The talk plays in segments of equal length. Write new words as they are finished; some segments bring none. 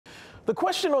The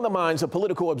question on the minds of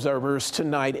political observers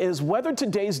tonight is whether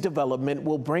today's development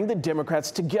will bring the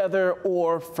Democrats together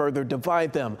or further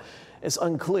divide them. It's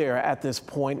unclear at this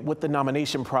point what the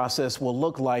nomination process will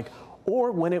look like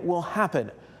or when it will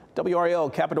happen.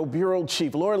 WRAL Capitol Bureau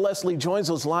Chief Laura Leslie joins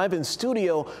us live in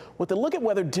studio with a look at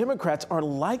whether Democrats are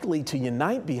likely to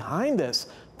unite behind this.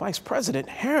 Vice President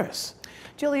Harris.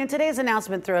 Julian, today's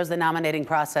announcement throws the nominating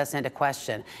process into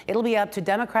question. It'll be up to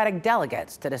Democratic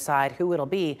delegates to decide who it'll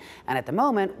be. And at the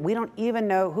moment, we don't even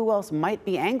know who else might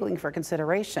be angling for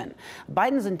consideration.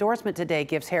 Biden's endorsement today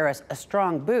gives Harris a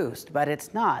strong boost, but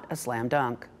it's not a slam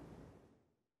dunk.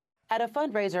 At a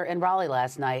fundraiser in Raleigh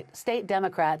last night, state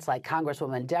Democrats like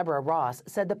Congresswoman Deborah Ross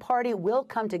said the party will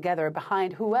come together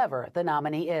behind whoever the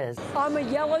nominee is. I'm a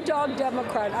yellow dog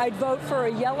Democrat. I'd vote for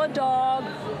a yellow dog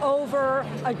over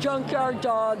a junkyard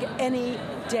dog any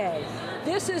day.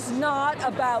 This is not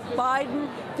about Biden.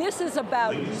 This is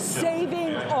about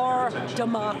saving our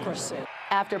democracy.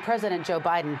 After President Joe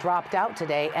Biden dropped out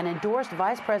today and endorsed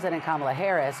Vice President Kamala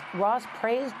Harris, Ross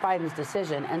praised Biden's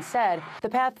decision and said the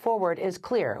path forward is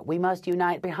clear. We must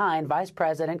unite behind Vice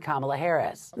President Kamala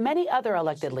Harris. Many other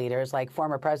elected leaders, like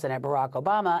former President Barack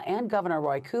Obama and Governor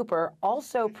Roy Cooper,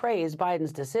 also praised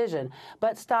Biden's decision,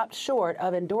 but stopped short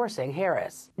of endorsing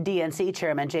Harris. DNC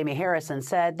Chairman Jamie Harrison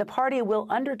said the party will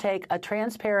undertake a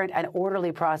transparent and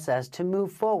orderly process to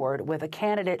move forward with a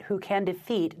candidate who can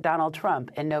defeat Donald Trump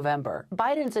in November.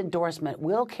 Biden's endorsement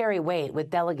will carry weight with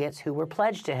delegates who were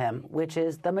pledged to him, which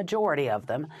is the majority of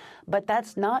them. But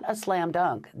that's not a slam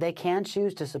dunk. They can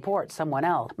choose to support someone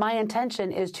else. My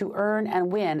intention is to earn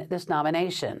and win this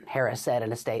nomination, Harris said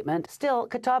in a statement. Still,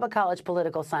 Catawba College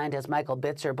political scientist Michael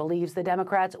Bitzer believes the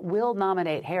Democrats will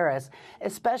nominate Harris,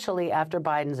 especially after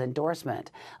Biden's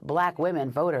endorsement. Black women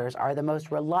voters are the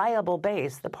most reliable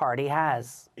base the party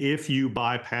has. If you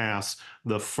bypass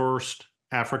the first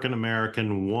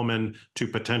African-American woman to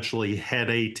potentially head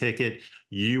a ticket,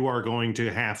 you are going to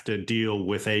have to deal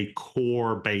with a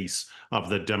core base of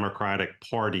the Democratic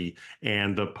Party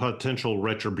and the potential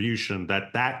retribution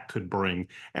that that could bring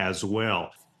as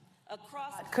well.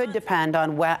 Could depend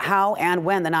on how and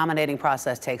when the nominating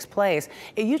process takes place.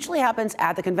 It usually happens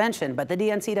at the convention, but the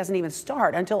DNC doesn't even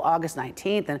start until August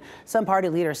 19th, and some party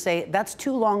leaders say that's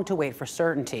too long to wait for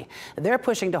certainty. They're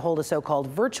pushing to hold a so-called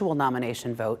virtual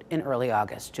nomination vote in early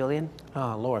August. Julian?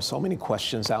 Laura, so many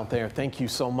questions out there. Thank you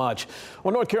so much.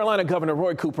 Well, North Carolina Governor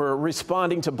Roy Cooper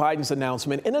responding to Biden's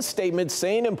announcement in a statement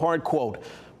saying in part, quote,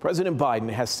 President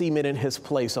Biden has cemented his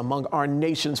place among our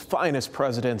nation's finest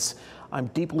presidents. I'm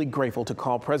deeply grateful to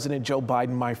call President Joe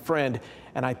Biden my friend,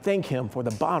 and I thank him from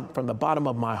the bottom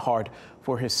of my heart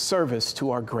for his service to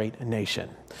our great nation.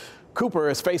 Cooper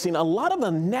is facing a lot of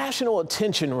the national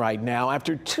attention right now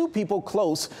after two people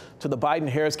close to the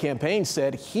Biden-Harris campaign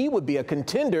said he would be a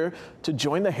contender to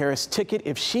join the Harris ticket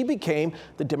if she became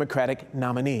the Democratic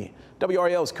nominee.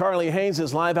 WRAL's Carly Haynes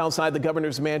is live outside the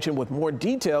governor's mansion with more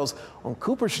details on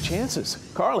Cooper's chances.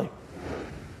 Carly.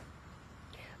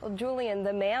 Well, Julian,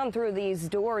 the man through these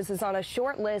doors is on a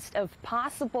short list of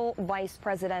possible vice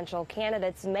presidential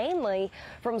candidates, mainly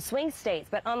from swing states.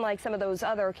 But unlike some of those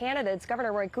other candidates,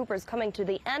 Governor Roy Cooper is coming to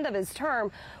the end of his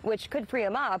term, which could free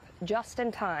him up just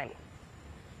in time.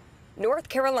 North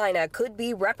Carolina could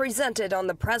be represented on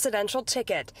the presidential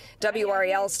ticket.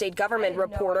 WRAL state government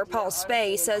reporter Paul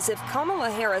Spey says if Kamala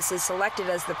Harris is selected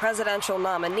as the presidential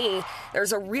nominee,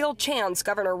 there's a real chance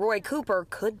Governor Roy Cooper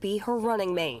could be her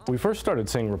running mate. We first started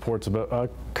seeing reports about a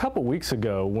couple weeks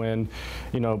ago when,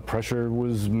 pressure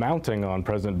was mounting on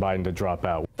President Biden to drop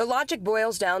out. The logic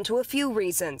boils down to a few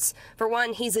reasons. For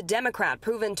one, he's a Democrat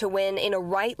proven to win in a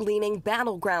right-leaning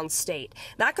battleground state.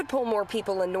 That could pull more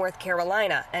people in North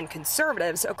Carolina and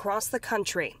conservatives across the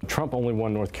country. Trump only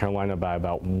won North Carolina by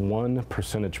about 1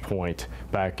 percentage point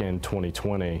back in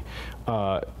 2020,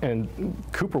 and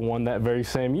Cooper won that very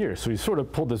same year. So he sort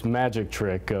of pulled this magic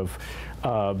trick of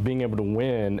being able to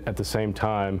win at the same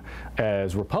time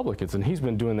as Republicans, and he's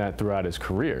been doing that throughout his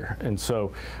career. And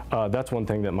so that's one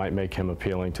thing that might make him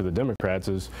appealing to the Democrats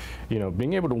is,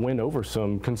 being able to win over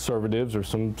some conservatives or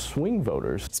some swing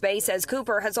voters. Spey says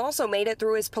Cooper has also made it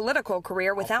through his political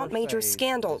career without major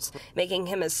scandals, making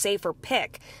him a safer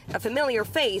pick, a familiar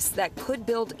face that could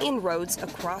build inroads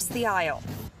across the aisle.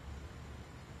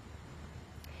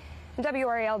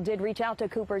 WRAL did reach out to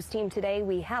Cooper's team today.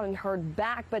 We haven't heard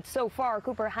back, but so far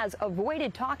Cooper has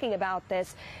avoided talking about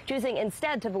this, choosing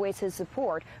instead to voice his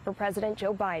support for President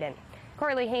Joe Biden.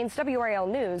 Carly Haynes, WRAL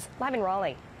News, live in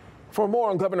Raleigh. For more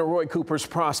on Governor Roy Cooper's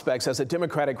prospects as a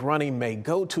Democratic running mate,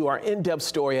 go to our in-depth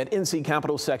story at NC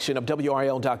Capitol section of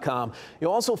WRAL.com.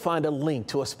 You'll also find a link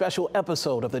to a special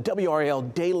episode of the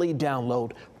WRAL Daily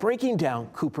Download breaking down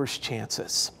Cooper's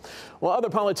chances. Well, other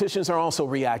politicians are also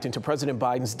reacting to President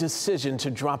Biden's decision to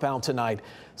drop out tonight.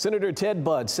 Senator Ted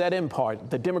Budd said in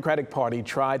part the Democratic Party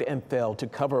tried and failed to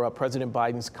cover up President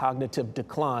Biden's cognitive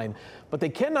decline, but they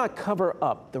cannot cover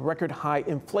up the record high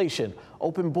inflation,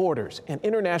 open borders, and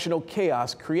international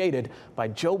chaos created by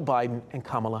Joe Biden and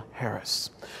Kamala Harris.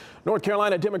 North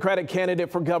Carolina Democratic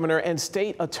candidate for governor and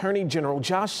state attorney general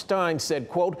Josh Stein said,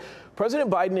 quote,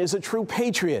 President Biden is a true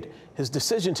patriot. His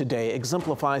decision today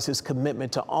exemplifies his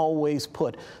commitment to always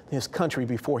put his country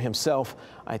before himself.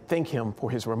 I thank him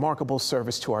for his remarkable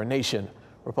service to our nation.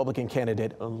 Republican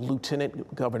candidate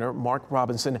Lieutenant Governor Mark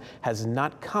Robinson has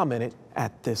not commented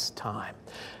at this time.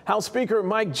 House Speaker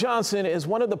Mike Johnson is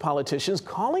one of the politicians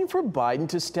calling for Biden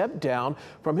to step down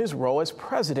from his role as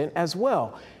president as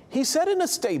well. He said in a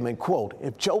statement, quote,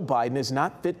 if Joe Biden is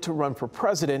not fit to run for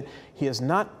president, he is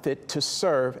not fit to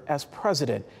serve as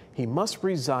president. He must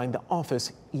resign the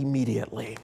office immediately.